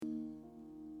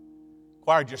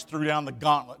Choir just threw down the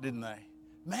gauntlet, didn't they?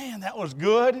 Man, that was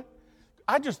good.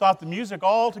 I just thought the music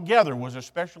all together was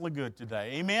especially good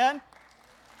today. Amen?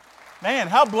 Man,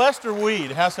 how blessed are we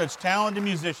to have such talented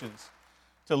musicians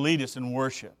to lead us in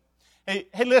worship. Hey,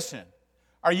 listen,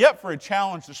 are you up for a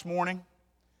challenge this morning?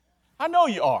 I know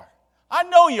you are. I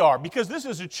know you are, because this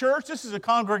is a church, this is a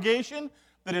congregation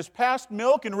that is past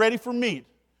milk and ready for meat.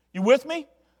 You with me?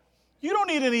 You don't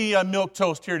need any milk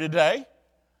toast here today.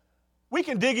 We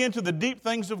can dig into the deep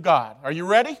things of God. Are you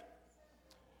ready?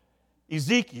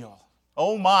 Ezekiel.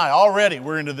 Oh my, already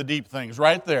we're into the deep things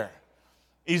right there.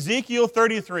 Ezekiel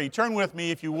 33. Turn with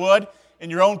me, if you would, in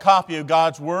your own copy of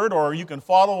God's Word, or you can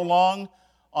follow along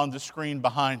on the screen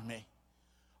behind me.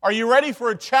 Are you ready for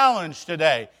a challenge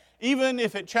today, even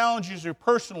if it challenges you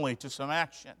personally to some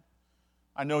action?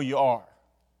 I know you are.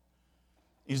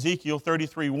 Ezekiel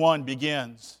 33:1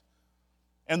 begins,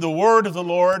 "And the word of the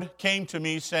Lord came to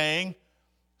me, saying,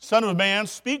 Son of man,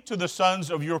 speak to the sons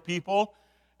of your people,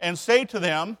 and say to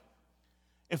them,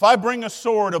 if I bring a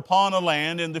sword upon a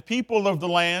land, and the people of the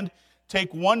land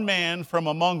take one man from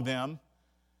among them,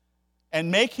 and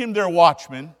make him their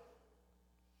watchman,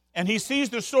 and he sees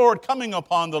the sword coming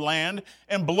upon the land,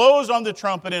 and blows on the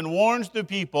trumpet, and warns the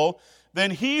people, then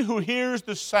he who hears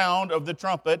the sound of the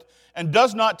trumpet, and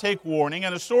does not take warning,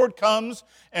 and a sword comes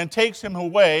and takes him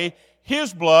away,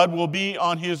 his blood will be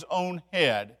on his own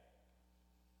head.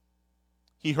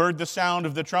 He heard the sound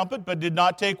of the trumpet, but did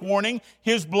not take warning.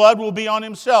 His blood will be on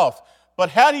himself. But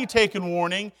had he taken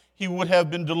warning, he would have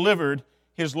been delivered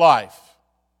his life.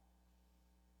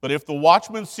 But if the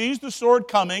watchman sees the sword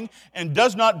coming and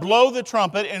does not blow the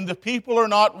trumpet, and the people are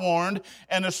not warned,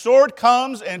 and the sword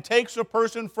comes and takes a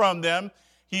person from them,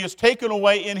 he is taken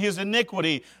away in his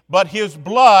iniquity. But his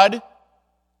blood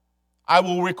I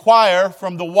will require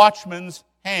from the watchman's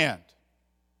hand.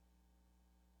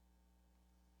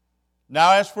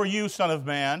 Now as for you, son of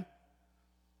man,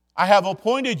 I have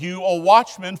appointed you a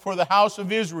watchman for the house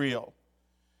of Israel.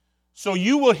 So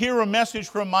you will hear a message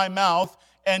from my mouth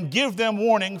and give them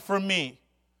warning from me.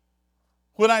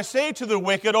 When I say to the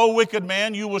wicked, O wicked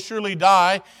man, you will surely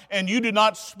die, and you do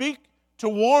not speak to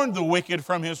warn the wicked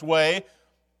from his way,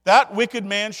 that wicked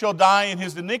man shall die in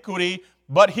his iniquity,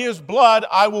 but his blood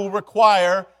I will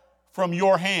require from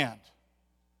your hand.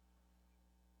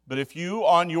 But if you,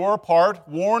 on your part,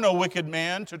 warn a wicked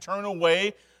man to turn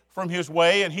away from his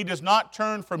way, and he does not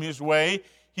turn from his way,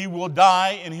 he will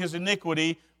die in his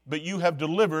iniquity, but you have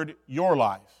delivered your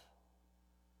life.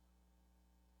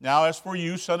 Now as for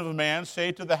you, son of a man,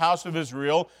 say to the house of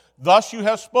Israel, thus you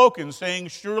have spoken, saying,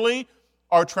 surely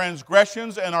our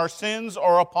transgressions and our sins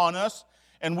are upon us,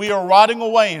 and we are rotting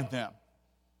away in them.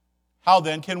 How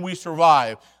then can we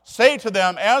survive? Say to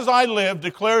them, as I live,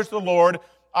 declares the Lord,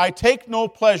 I take no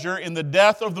pleasure in the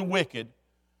death of the wicked,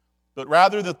 but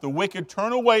rather that the wicked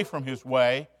turn away from his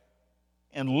way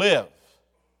and live.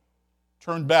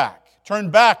 Turn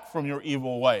back from your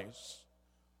evil ways.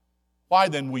 Why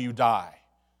then will you die,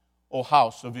 O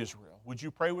house of Israel? Would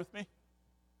you pray with me?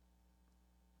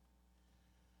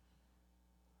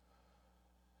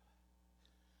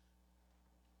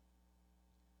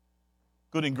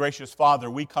 Good and gracious Father,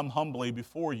 we come humbly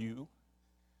before you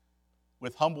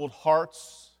with humbled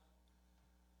hearts.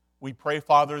 We pray,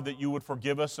 Father, that you would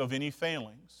forgive us of any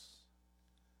failings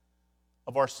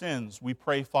of our sins. We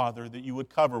pray, Father, that you would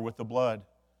cover with the blood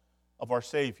of our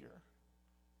Savior.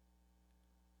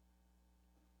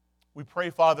 We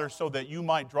pray, Father, so that you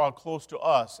might draw close to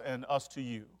us and us to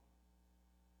you.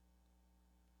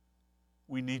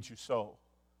 We need you so.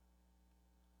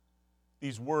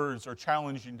 These words are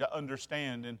challenging to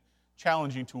understand and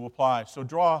challenging to apply. So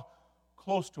draw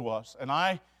close to us. And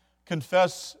I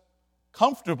confess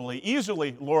comfortably,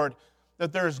 easily, Lord,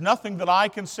 that there is nothing that I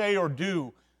can say or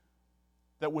do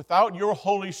that without your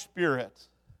Holy Spirit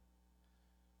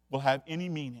will have any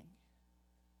meaning.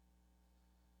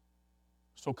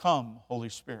 So come, Holy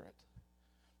Spirit.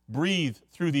 Breathe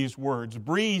through these words.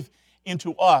 Breathe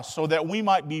into us so that we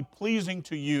might be pleasing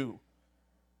to you.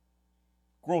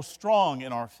 Grow strong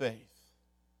in our faith,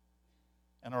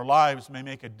 and our lives may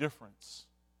make a difference.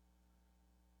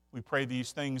 We pray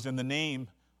these things in the name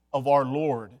of our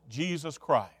Lord, Jesus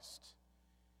Christ.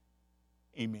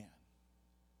 Amen.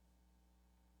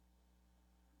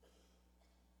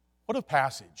 What a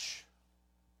passage.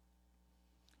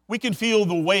 We can feel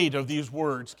the weight of these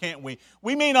words, can't we?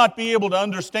 We may not be able to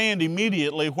understand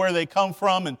immediately where they come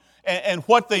from and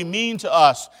what they mean to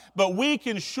us, but we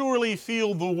can surely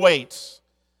feel the weight.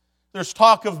 There's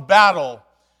talk of battle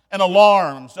and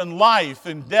alarms and life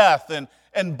and death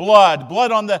and blood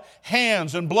on the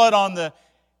hands and blood on the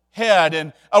head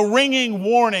and a ringing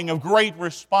warning of great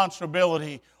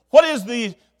responsibility. What is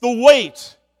the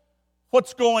weight?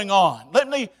 What's going on? Let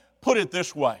me put it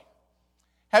this way.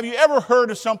 Have you ever heard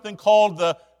of something called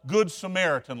the Good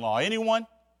Samaritan Law? Anyone?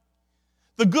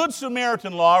 The Good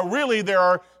Samaritan Law, really there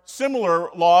are similar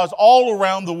laws all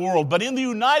around the world, but in the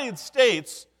United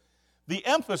States, the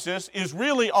emphasis is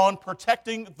really on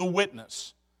protecting the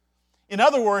witness. In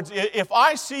other words, if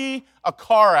I see a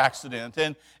car accident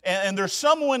and there's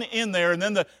someone in there and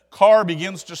then the car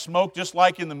begins to smoke just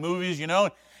like in the movies, and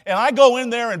I go in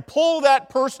there and pull that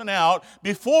person out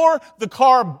before the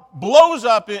car blows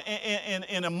up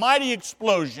in a mighty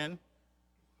explosion,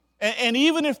 and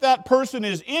even if that person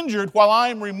is injured while I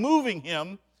am removing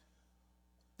him,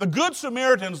 the Good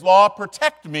Samaritan's law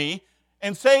protect me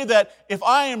and say that if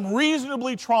I am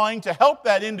reasonably trying to help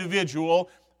that individual,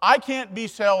 I can't be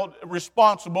held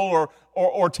responsible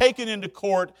or taken into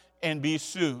court and be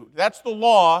sued. That's the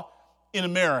law in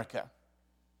America.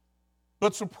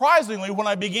 But surprisingly, when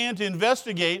I began to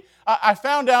investigate, I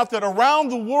found out that around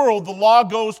the world, the law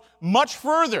goes much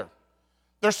further.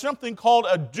 There's something called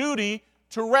a duty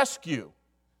to rescue.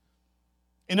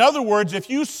 In other words, if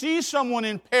you see someone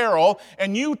in peril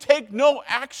and you take no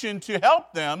action to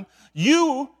help them,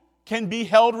 you can be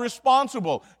held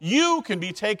responsible. You can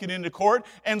be taken into court,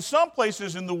 and some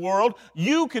places in the world,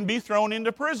 you can be thrown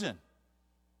into prison.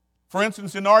 For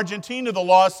instance, in Argentina, the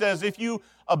law says if you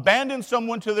abandon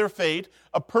someone to their fate,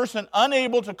 a person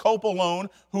unable to cope alone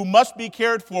who must be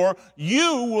cared for,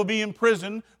 you will be in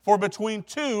prison for between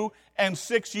 2 and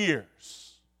 6 years.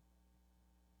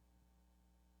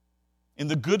 In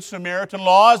the Good Samaritan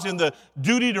laws, in the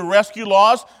duty to rescue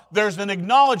laws, there's an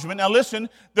acknowledgement. Now listen,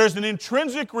 there's an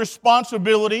intrinsic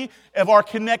responsibility of our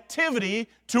connectivity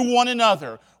to one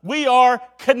another. We are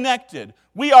connected.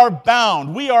 We are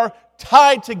bound. We are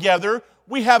tied together.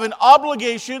 We have an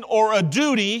obligation or a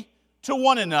duty to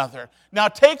one another. Now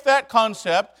take that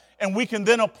concept and we can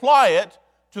then apply it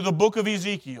to the book of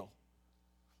Ezekiel.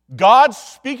 God,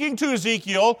 speaking to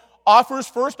Ezekiel, offers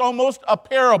first almost a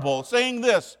parable, saying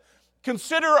this: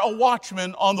 consider a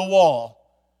watchman on the wall,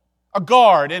 a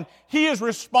guard, and he is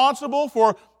responsible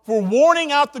for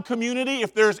warning out the community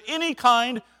if there's any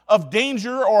kind of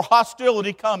danger or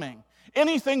hostility coming,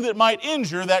 anything that might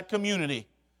injure that community.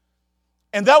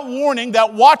 And that warning,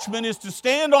 that watchman is to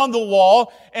stand on the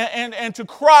wall and to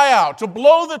cry out, to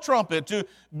blow the trumpet, to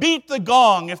beat the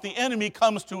gong if the enemy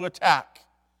comes to attack.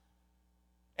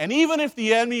 And even if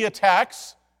the enemy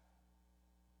attacks,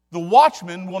 the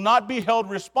watchman will not be held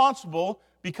responsible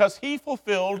because he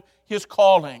fulfilled his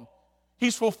calling.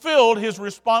 He's fulfilled his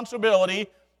responsibility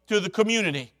to the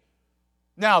community.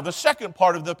 Now, the second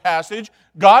part of the passage,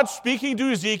 God speaking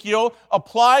to Ezekiel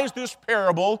applies this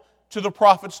parable to the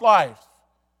prophet's life.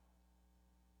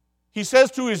 He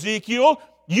says to Ezekiel,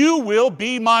 "You will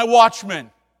be my watchman.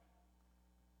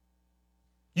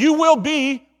 You will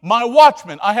be my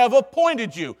watchman. I have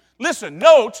appointed you." Listen,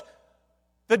 note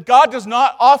that God does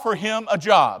not offer him a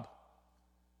job.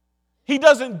 He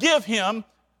doesn't give him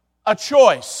a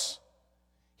choice.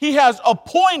 He has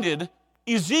appointed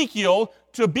Ezekiel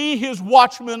to be his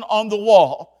watchman on the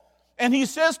wall. And he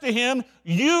says to him,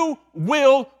 "You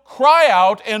will cry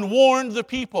out and warn the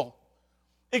people."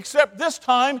 Except this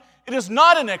time, it is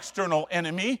not an external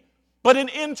enemy, but an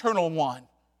internal one.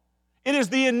 It is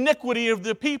the iniquity of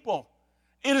the people.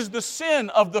 It is the sin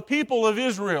of the people of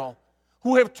Israel,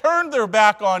 who have turned their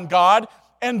back on God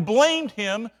and blamed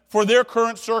Him for their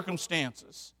current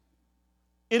circumstances.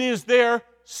 It is their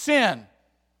sin.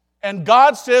 And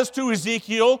God says to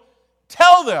Ezekiel,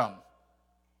 tell them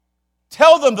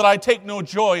that I take no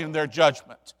joy in their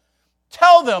judgment.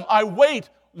 Tell them I wait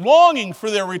longing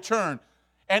for their return.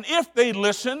 And if they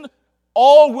listen,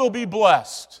 all will be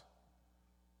blessed.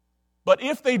 But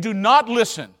if they do not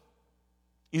listen,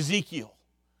 Ezekiel,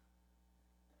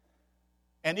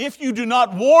 and if you do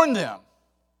not warn them,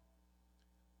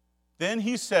 then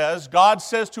God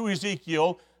says to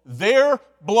Ezekiel, their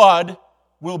blood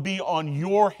will be on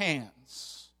your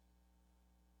hands.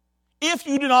 If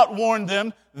you do not warn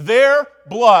them, their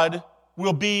blood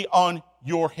will be on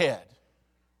your head.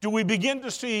 Do we begin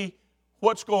to see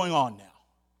what's going on now?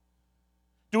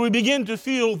 Do we begin to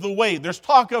feel the weight? There's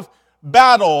talk of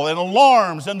battle and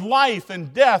alarms and life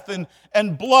and death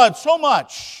and blood, so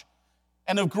much,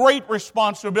 and of great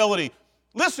responsibility.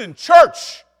 Listen,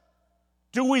 church,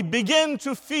 do we begin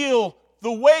to feel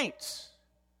the weight?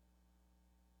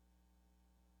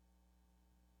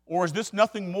 Or is this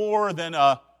nothing more than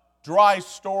a dry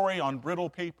story on brittle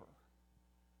paper?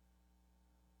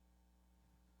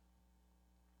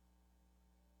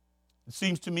 It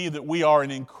seems to me that we are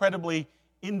an incredibly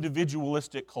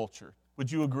individualistic culture.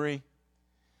 Would you agree?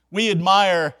 We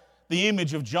admire the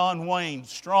image of John Wayne,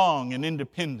 strong and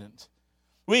independent.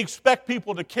 We expect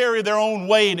people to carry their own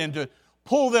weight and to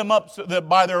pull them up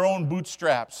by their own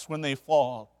bootstraps when they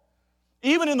fall.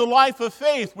 Even in the life of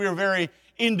faith, we are very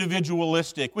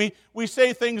individualistic. We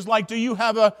say things like, do you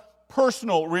have a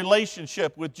personal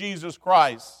relationship with Jesus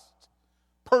Christ?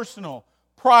 Personal,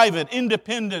 private,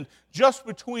 independent, just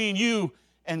between you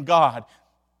and God.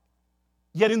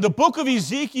 Yet in the book of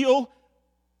Ezekiel,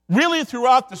 really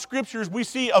throughout the Scriptures, we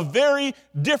see a very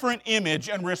different image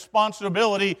and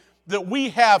responsibility that we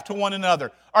have to one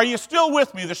another. Are you still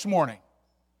with me this morning?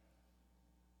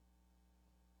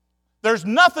 There's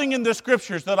nothing in the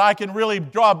Scriptures that I can really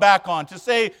draw back on to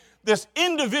say this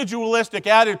individualistic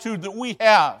attitude that we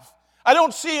have. I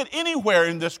don't see it anywhere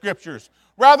in the Scriptures.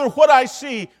 Rather, what I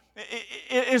see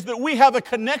is that we have a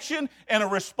connection and a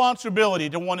responsibility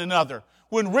to one another.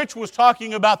 When Rich was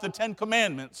talking about the 10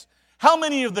 Commandments, how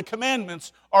many of the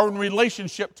commandments are in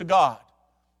relationship to God?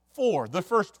 4, the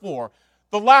first 4.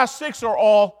 The last 6 are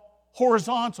all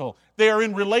horizontal. They are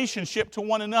in relationship to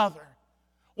one another.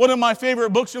 One of my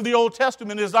favorite books of the Old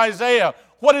Testament is Isaiah.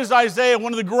 What is Isaiah?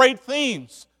 One of the great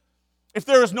themes. If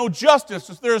there is no justice,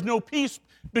 if there is no peace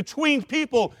between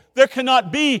people, there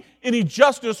cannot be any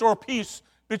justice or peace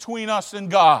between us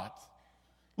and God.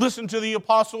 Listen to the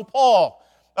Apostle Paul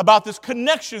about this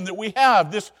connection that we have,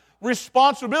 this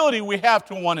responsibility we have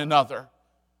to one another.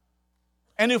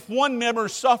 And if one member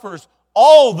suffers,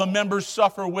 all the members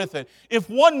suffer with it. If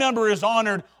one member is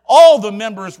honored, all the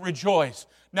members rejoice.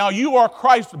 Now you are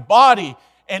Christ's body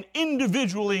and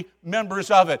individually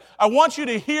members of it. I want you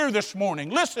to hear this morning,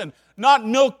 listen, not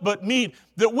milk but meat,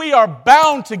 that we are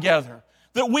bound together,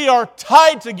 that we are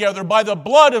tied together by the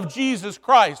blood of Jesus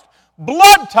Christ,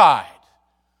 blood tied,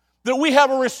 that we have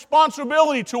a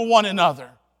responsibility to one another.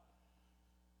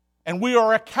 And we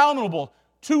are accountable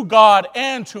to God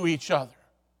and to each other.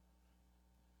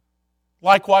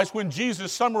 Likewise, when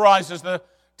Jesus summarizes the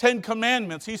 10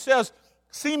 Commandments, he says,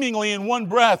 seemingly in one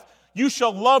breath, you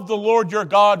shall love the Lord your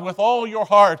God with all your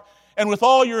heart and with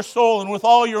all your soul and with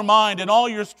all your mind and all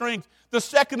your strength. The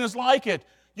second is like it.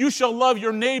 You shall love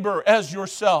your neighbor as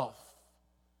yourself.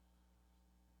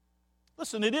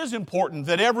 Listen, it is important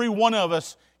that every one of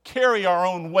us carry our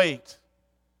own weight.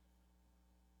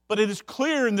 But it is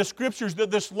clear in the Scriptures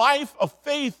that this life of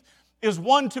faith is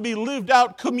one to be lived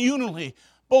out communally,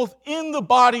 both in the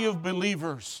body of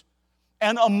believers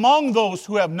and among those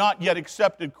who have not yet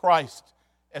accepted Christ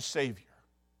as Savior.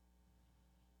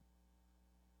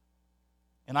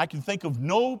 And I can think of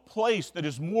no place that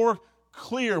is more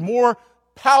clear, more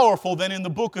powerful than in the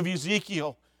book of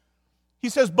Ezekiel. He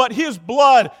says, but his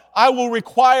blood I will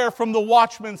require from the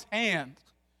watchman's hand.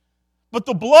 But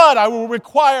the blood I will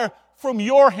require from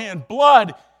your hand.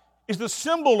 Blood is the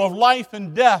symbol of life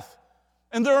and death.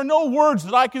 And there are no words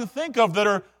that I can think of that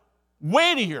are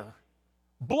weightier.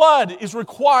 Blood is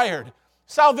required.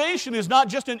 Salvation is not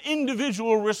just an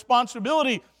individual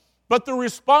responsibility, but the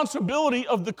responsibility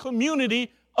of the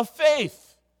community of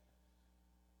faith.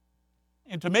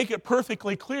 And to make it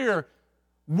perfectly clear,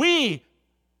 we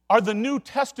are the New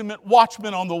Testament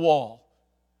watchmen on the wall.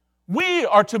 We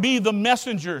are to be the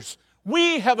messengers.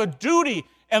 We have a duty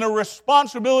and a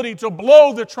responsibility to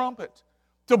blow the trumpet,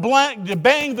 to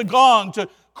bang the gong, to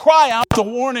cry out the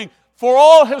warning, for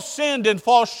all have sinned and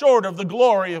fall short of the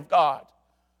glory of God.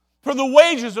 For the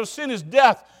wages of sin is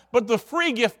death, but the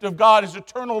free gift of God is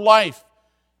eternal life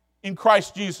in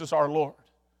Christ Jesus our Lord.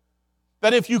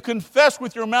 That if you confess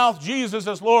with your mouth Jesus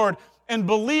as Lord and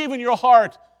believe in your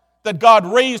heart that God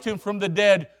raised him from the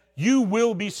dead, you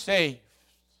will be saved.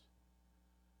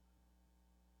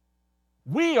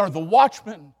 We are the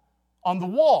watchmen on the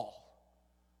wall.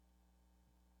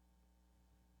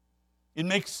 It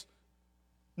makes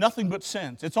nothing but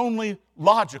sense. It's only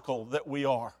logical that we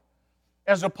are,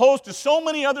 as opposed to so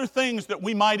many other things that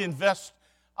we might invest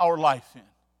our life in.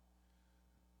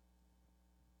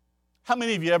 How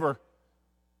many of you ever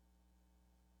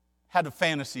had a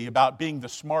fantasy about being the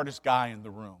smartest guy in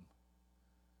the room?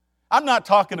 I'm not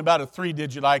talking about a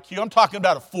 3-digit IQ. I'm talking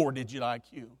about a 4-digit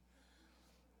IQ.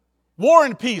 War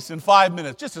and Peace in 5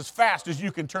 minutes, just as fast as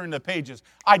you can turn the pages.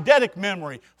 Eidetic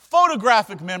memory,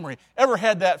 photographic memory. Ever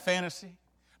had that fantasy?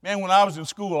 Man, when I was in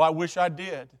school, I wish I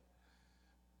did.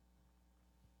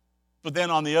 But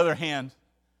then on the other hand,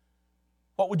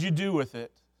 what would you do with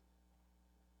it?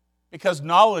 Because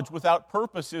knowledge without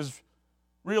purpose is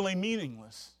really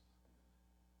meaningless.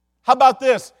 How about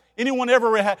this? Anyone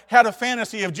ever had a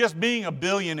fantasy of just being a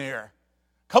billionaire?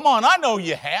 Come on, I know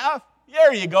you have.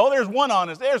 There you go. There's one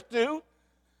honest. There's two.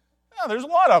 Yeah, there's a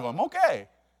lot of them. Okay.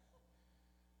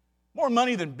 More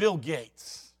money than Bill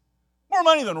Gates. More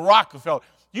money than Rockefeller.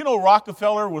 You know,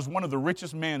 Rockefeller was one of the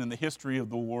richest men in the history of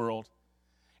the world.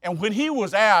 And when he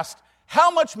was asked, how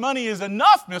much money is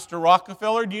enough, Mr.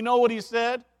 Rockefeller? Do you know what he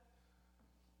said?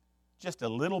 Just a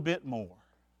little bit more.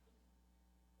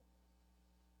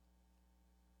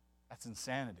 That's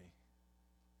insanity.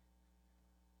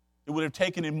 It would have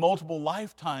taken him multiple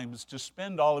lifetimes to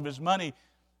spend all of his money,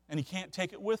 and he can't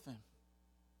take it with him.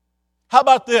 How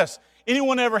about this?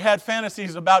 Anyone ever had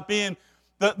fantasies about being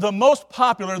the most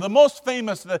popular, the most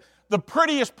famous, the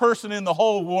prettiest person in the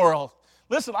whole world?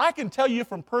 Listen, I can tell you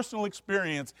from personal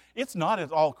experience, it's not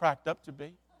at all cracked up to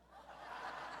be.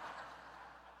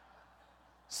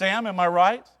 Sam, am I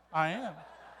right? I am.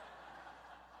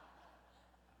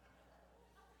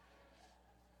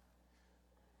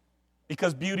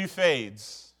 Because beauty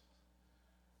fades,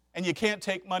 and you can't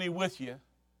take money with you,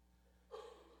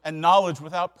 and knowledge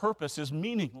without purpose is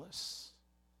meaningless.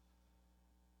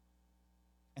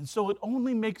 And so it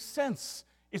only makes sense,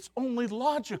 it's only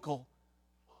logical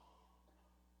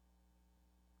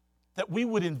that we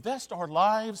would invest our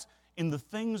lives in the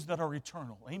things that are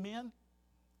eternal. Amen?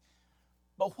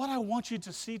 But what I want you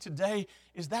to see today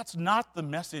is that's not the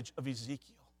message of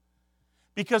Ezekiel.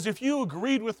 Because if you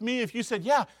agreed with me, if you said,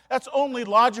 yeah, that's only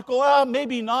logical,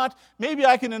 maybe not, maybe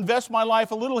I can invest my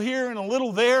life a little here and a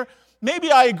little there,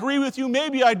 maybe I agree with you,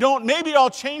 maybe I don't, maybe I'll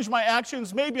change my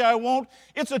actions, maybe I won't.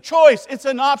 It's a choice, it's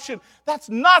an option. That's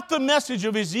not the message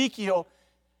of Ezekiel.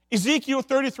 Ezekiel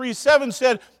 33:7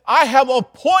 said, I have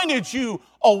appointed you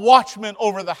a watchman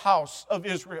over the house of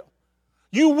Israel.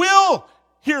 You will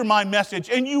hear my message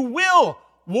and you will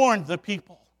warn the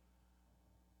people.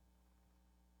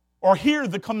 Or hear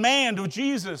the command of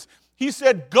Jesus. He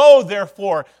said, go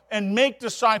therefore and make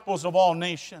disciples of all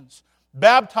nations,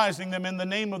 baptizing them in the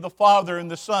name of the Father and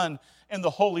the Son and the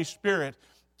Holy Spirit,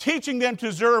 teaching them to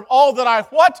observe all that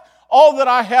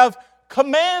I have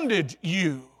commanded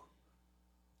you.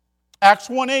 Acts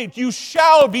 1:8, you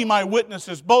shall be my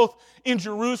witnesses both in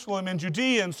Jerusalem and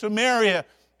Judea and Samaria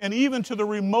and even to the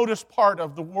remotest part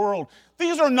of the world.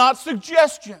 These are not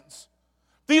suggestions.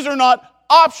 These are not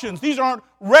options. These aren't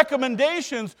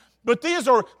recommendations, but these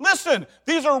are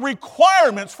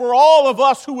requirements for all of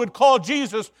us who would call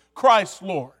Jesus Christ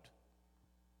Lord.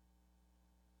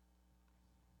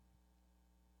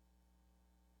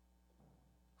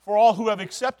 For all who have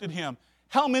accepted Him.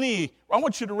 I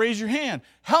want you to raise your hand.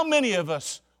 How many of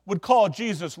us would call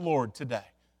Jesus Lord today?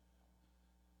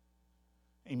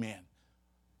 Amen.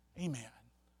 Amen.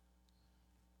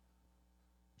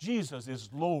 Jesus is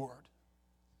Lord.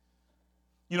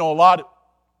 You know, a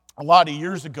lot of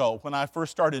years ago when I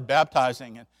first started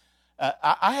baptizing, and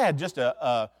I had just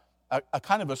a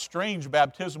kind of a strange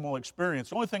baptismal experience.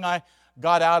 The only thing I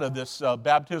got out of this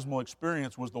baptismal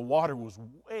experience was the water was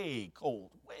way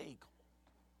cold, way cold.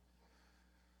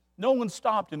 No one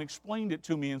stopped and explained it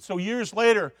to me. And so years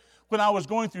later, when I was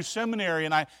going through seminary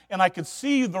and I could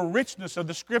see the richness of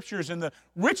the Scriptures and the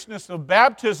richness of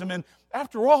baptism, and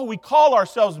after all, we call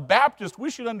ourselves Baptists,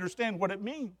 we should understand what it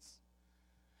means.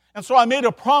 And so I made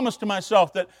a promise to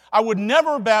myself that I would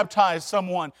never baptize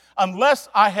someone unless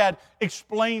I had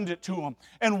explained it to them.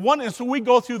 And so we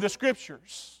go through the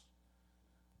Scriptures.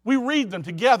 We read them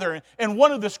together, and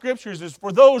one of the Scriptures is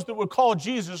for those that would call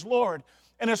Jesus Lord.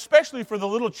 And especially for the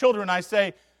little children, I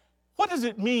say, what does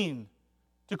it mean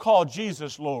to call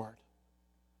Jesus Lord?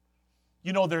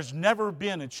 You know, there's never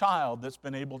been a child that's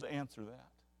been able to answer that.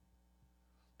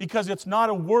 Because it's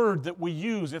not a word that we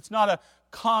use. It's not a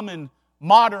common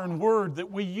modern word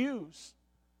that we use.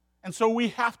 And so we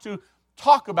have to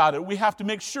talk about it. We have to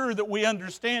make sure that we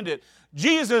understand it.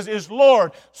 Jesus is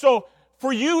Lord. So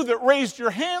for you that raised your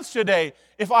hands today,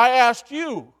 if I asked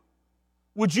you,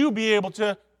 would you be able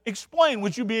to explain?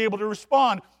 Would you be able to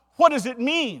respond? What does it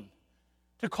mean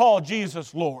to call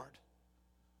Jesus Lord?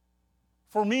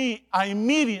 For me, I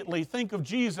immediately think of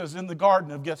Jesus in the Garden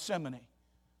of Gethsemane.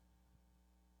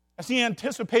 As He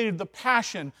anticipated the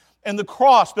passion and the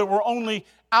cross that were only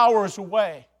hours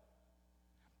away.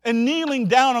 And kneeling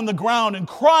down on the ground and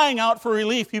crying out for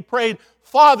relief, He prayed,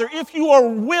 Father, if you are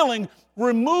willing,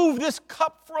 remove this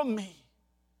cup from me.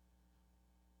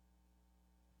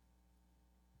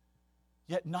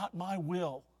 Yet not my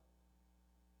will,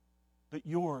 but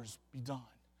yours be done.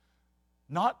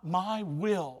 Not my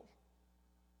will,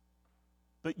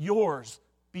 but yours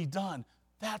be done.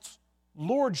 That's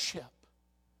lordship.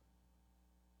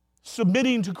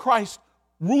 Submitting to Christ's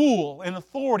rule and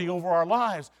authority over our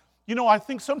lives. You know, I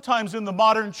think sometimes in the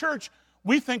modern church,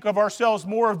 we think of ourselves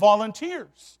more as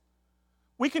volunteers.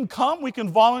 We can come, we can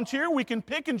volunteer, we can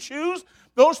pick and choose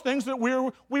those things that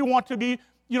we want to be,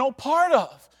 part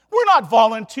of. We're not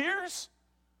volunteers.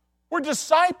 We're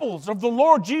disciples of the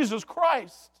Lord Jesus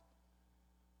Christ.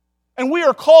 And we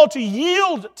are called to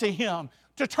yield to Him,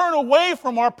 to turn away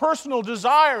from our personal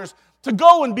desires, to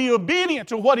go and be obedient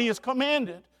to what He has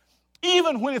commanded,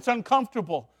 even when it's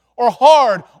uncomfortable or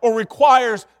hard or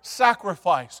requires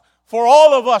sacrifice for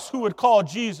all of us who would call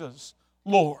Jesus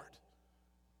Lord.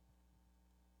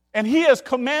 And He has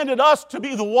commanded us to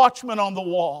be the watchman on the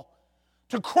wall,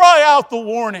 to cry out the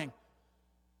warning.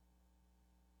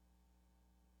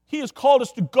 He has called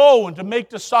us to go and to make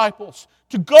disciples,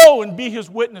 to go and be His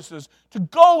witnesses, to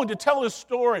go and to tell His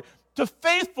story, to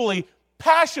faithfully,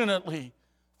 passionately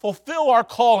fulfill our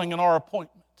calling and our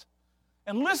appointment.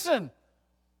 And listen,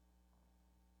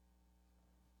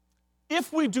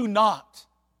 if we do not,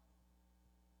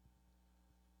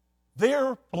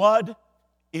 their blood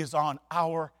is on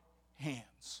our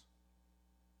hands.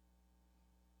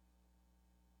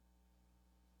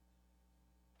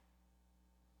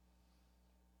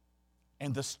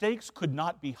 And the stakes could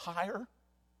not be higher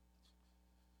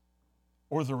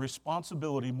or the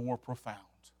responsibility more profound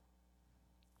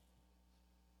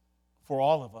for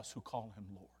all of us who call Him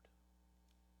Lord.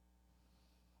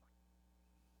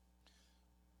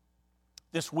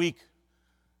 This week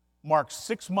marks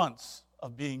 6 months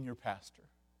of being your pastor.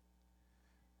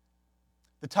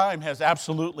 The time has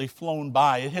absolutely flown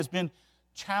by. It has been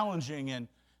challenging and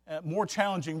more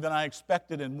challenging than I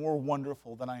expected and more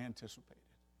wonderful than I anticipated.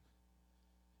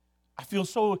 I feel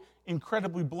so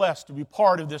incredibly blessed to be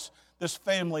part of this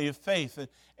family of faith.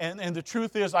 And the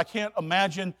truth is, I can't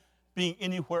imagine being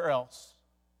anywhere else.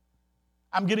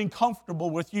 I'm getting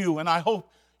comfortable with you, and I hope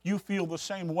you feel the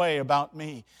same way about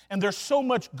me. And there's so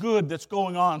much good that's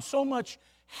going on, so much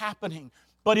happening.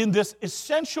 But in this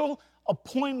essential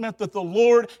appointment that the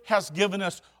Lord has given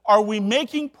us, are we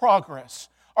making progress?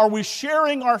 Are we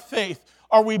sharing our faith?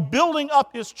 Are we building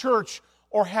up His church?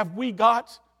 Or have we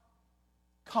got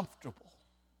comfortable?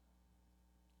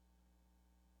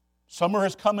 Summer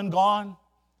has come and gone.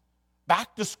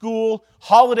 Back to school.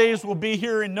 Holidays will be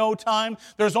here in no time.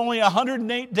 There's only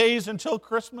 108 days until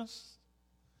Christmas.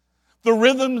 The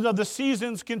rhythm of the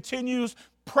seasons continues,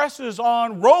 presses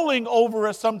on, rolling over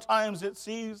us sometimes it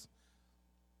seems.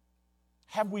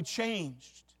 Have we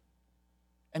changed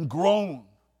and grown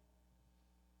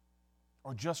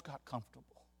or just got comfortable?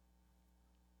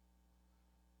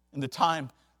 In the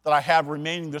time that I have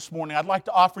remaining this morning, I'd like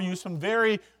to offer you some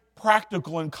very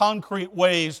practical and concrete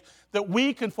ways that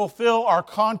we can fulfill our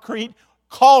concrete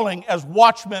calling as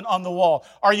watchmen on the wall.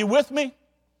 Are you with me?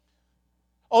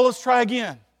 Oh, let's try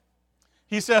again.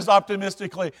 He says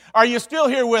optimistically, are you still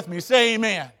here with me? Say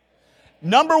amen.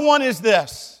 Number one is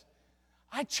this.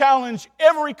 I challenge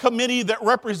every committee that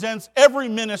represents every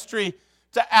ministry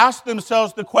to ask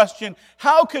themselves the question,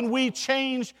 how can we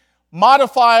change,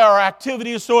 modify our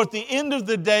activities so at the end of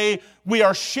the day we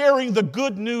are sharing the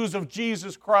good news of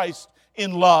Jesus Christ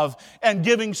in love and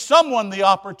giving someone the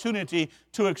opportunity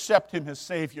to accept Him as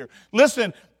Savior.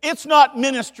 Listen, it's not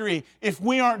ministry if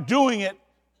we aren't doing it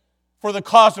for the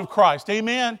cause of Christ.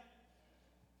 Amen?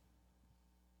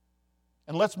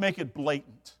 And let's make it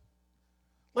blatant.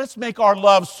 Let's make our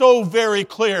love so very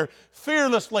clear,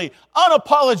 fearlessly,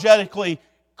 unapologetically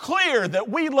clear that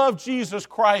we love Jesus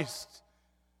Christ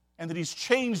and that He's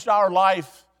changed our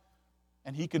life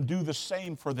and He can do the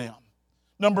same for them.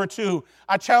 Number two,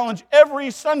 I challenge every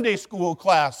Sunday school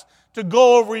class to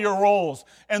go over your roles.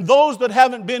 And those that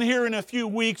haven't been here in a few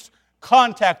weeks,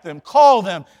 contact them, call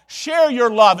them, share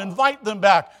your love, invite them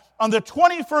back. On the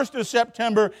 21st of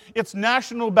September, it's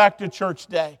National Back to Church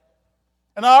Day.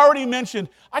 And I already mentioned,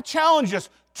 I challenge us,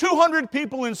 200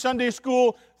 people in Sunday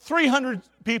school, 300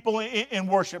 people in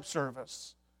worship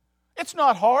service. It's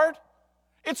not hard.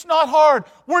 It's not hard.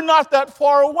 We're not that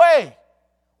far away.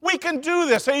 We can do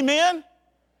this, amen?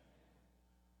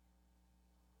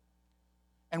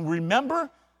 And remember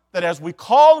that as we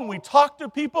call and we talk to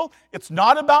people, it's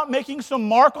not about making some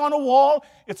mark on a wall.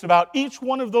 It's about each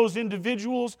one of those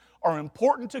individuals are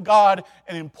important to God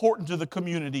and important to the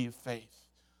community of faith.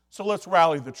 So let's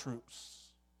rally the troops.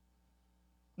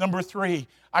 Number three,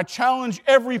 I challenge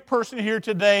every person here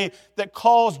today that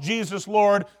calls Jesus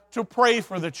Lord to pray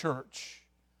for the church.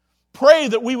 Pray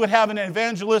that we would have an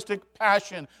evangelistic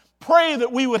passion. Pray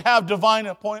that we would have divine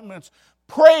appointments.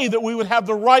 Pray that we would have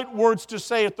the right words to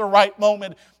say at the right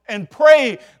moment. And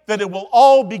pray that it will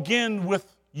all begin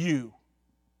with you.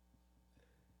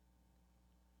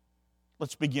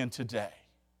 Let's begin today.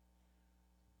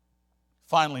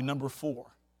 Finally, number four.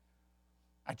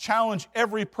 I challenge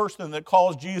every person that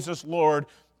calls Jesus Lord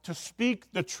to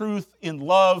speak the truth in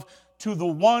love to the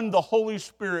one the Holy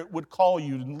Spirit would call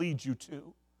you and lead you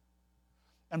to.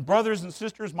 And brothers and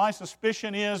sisters, my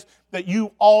suspicion is that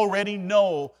you already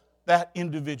know that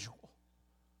individual.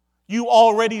 You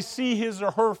already see his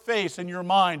or her face in your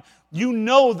mind. You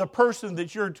know the person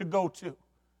that you're to go to.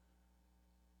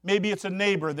 Maybe it's a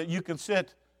neighbor that you can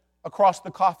sit across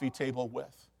the coffee table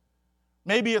with.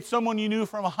 Maybe it's someone you knew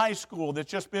from high school that's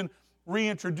just been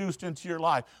reintroduced into your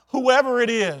life. Whoever it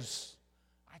is,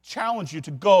 I challenge you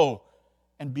to go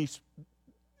and be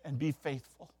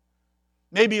faithful.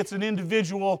 Maybe it's an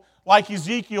individual like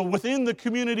Ezekiel within the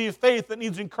community of faith that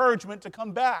needs encouragement to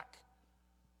come back.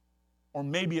 Or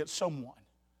maybe it's someone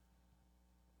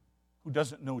who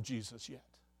doesn't know Jesus yet.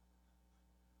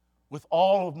 With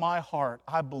all of my heart,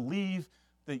 I believe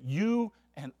that you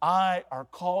and I are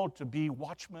called to be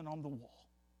watchmen on the wall.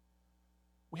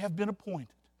 We have been appointed.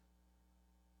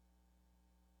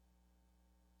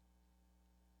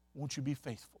 Won't you be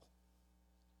faithful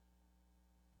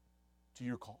to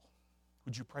your call?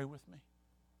 Would you pray with me?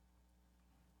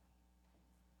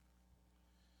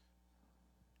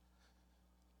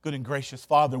 Good and gracious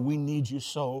Father, we need you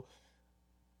so.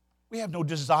 We have no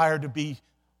desire to be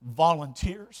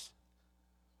volunteers.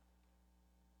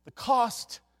 The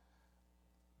cost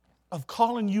of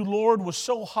calling you Lord was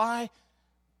so high.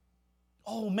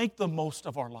 Oh, make the most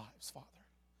of our lives, Father.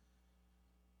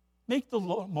 Make the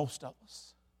most of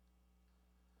us.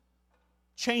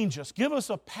 Change us. Give us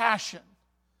a passion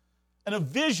and a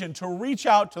vision to reach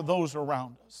out to those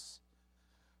around us,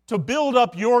 to build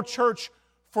up your church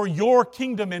for your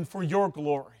kingdom and for your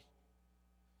glory.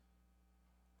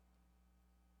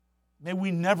 May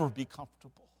we never be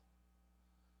comfortable,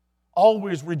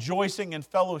 always rejoicing in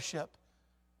fellowship,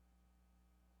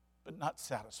 but not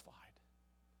satisfied.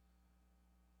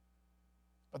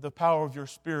 By the power of your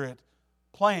Spirit,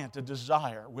 plant a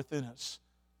desire within us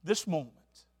this moment.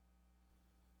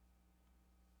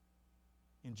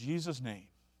 In Jesus' name,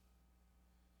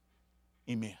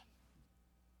 amen.